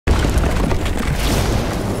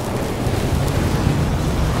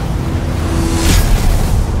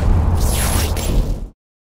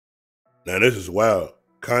Now this is wild.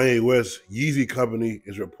 Kanye West's Yeezy company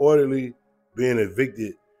is reportedly being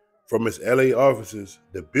evicted from its LA offices.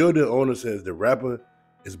 The building owner says the rapper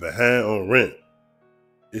is behind on rent.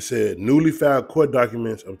 It said newly filed court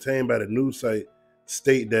documents obtained by the news site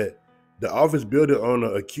state that the office building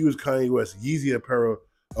owner accused Kanye West Yeezy apparel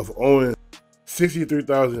of owing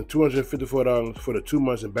 $63,254 for the 2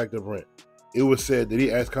 months in backed up rent. It was said that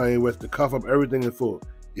he asked Kanye West to cough up everything in full.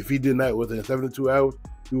 If he did not within 72 hours,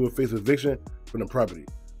 he would face eviction from the property.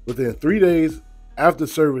 Within 3 days after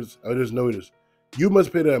service of this notice, you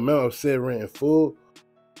must pay the amount of said rent in full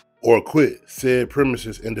or quit said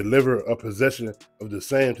premises and deliver a possession of the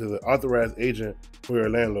same to the authorized agent for your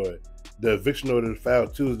landlord. The eviction notice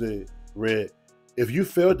filed Tuesday read, if you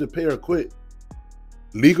fail to pay or quit,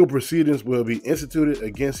 legal proceedings will be instituted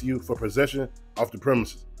against you for possession of the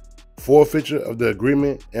premises, forfeiture of the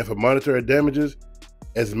agreement, and for monetary damages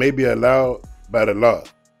as may be allowed by the law,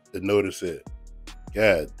 the notice said.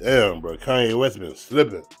 God damn, bro. Kanye West been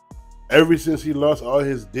slipping. Ever since he lost all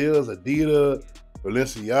his deals, Adidas,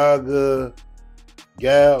 Balenciaga,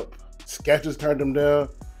 Gap, Skechers turned him down.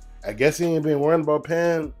 I guess he ain't been worrying about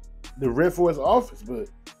paying the rent for his office, but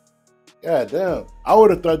god damn. I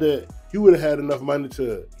would have thought that he would have had enough money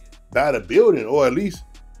to buy the building or at least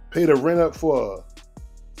pay the rent up for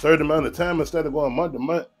a certain amount of time instead of going month to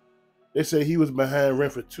month. They say he was behind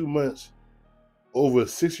rent for 2 months, over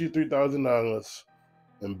 $63,000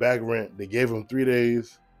 in back rent. They gave him 3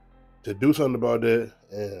 days to do something about that,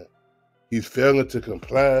 and he's failing to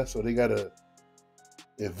comply, so they gotta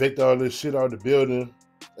evict all this shit out of the building.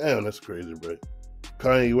 Damn, that's crazy, bro.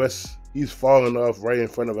 Kanye West, he's falling off right in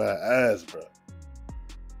front of our eyes, bro.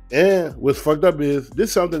 And what's fucked up is this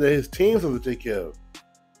is something that his teams have to take care of.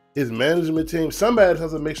 His management team, somebody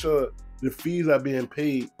has to make sure the fees are being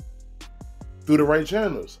paid through the right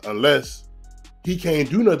channels, unless he can't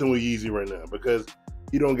do nothing with Yeezy right now because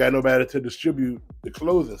he don't got nobody to distribute the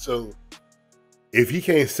clothing. So if he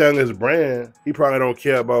can't sell his brand, he probably don't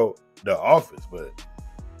care about the office, but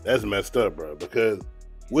that's messed up, bro, because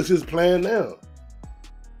what's his plan now?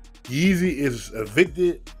 Yeezy is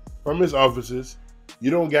evicted from his offices.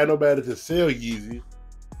 You don't got nobody to sell Yeezy.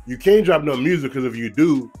 You can't drop no music because if you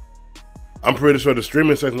do, I'm pretty sure the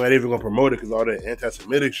streaming sites not even gonna promote it because all that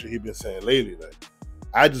anti-Semitic shit he been saying lately. Like,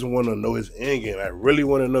 I just want to know his end game. I really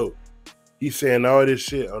want to know. He's saying all this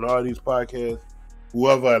shit on all these podcasts.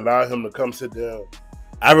 Whoever allowed him to come sit down.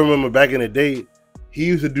 I remember back in the day, he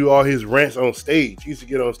used to do all his rants on stage. He used to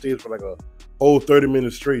get on stage for like a whole 30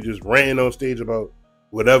 minutes straight, just ranting on stage about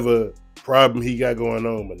whatever problem he got going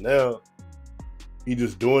on. But now, he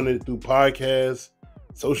just doing it through podcasts,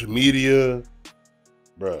 social media.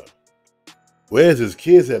 Bruh. Where's his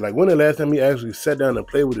kids at? Like, when the last time he actually sat down and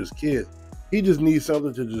played with his kids? He just needs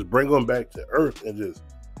something to just bring him back to earth and just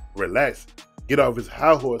relax, get off his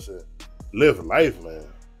high horse and live life, man.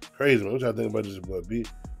 Crazy, man. What y'all think about this boy B?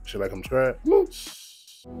 Shit like I'm trying?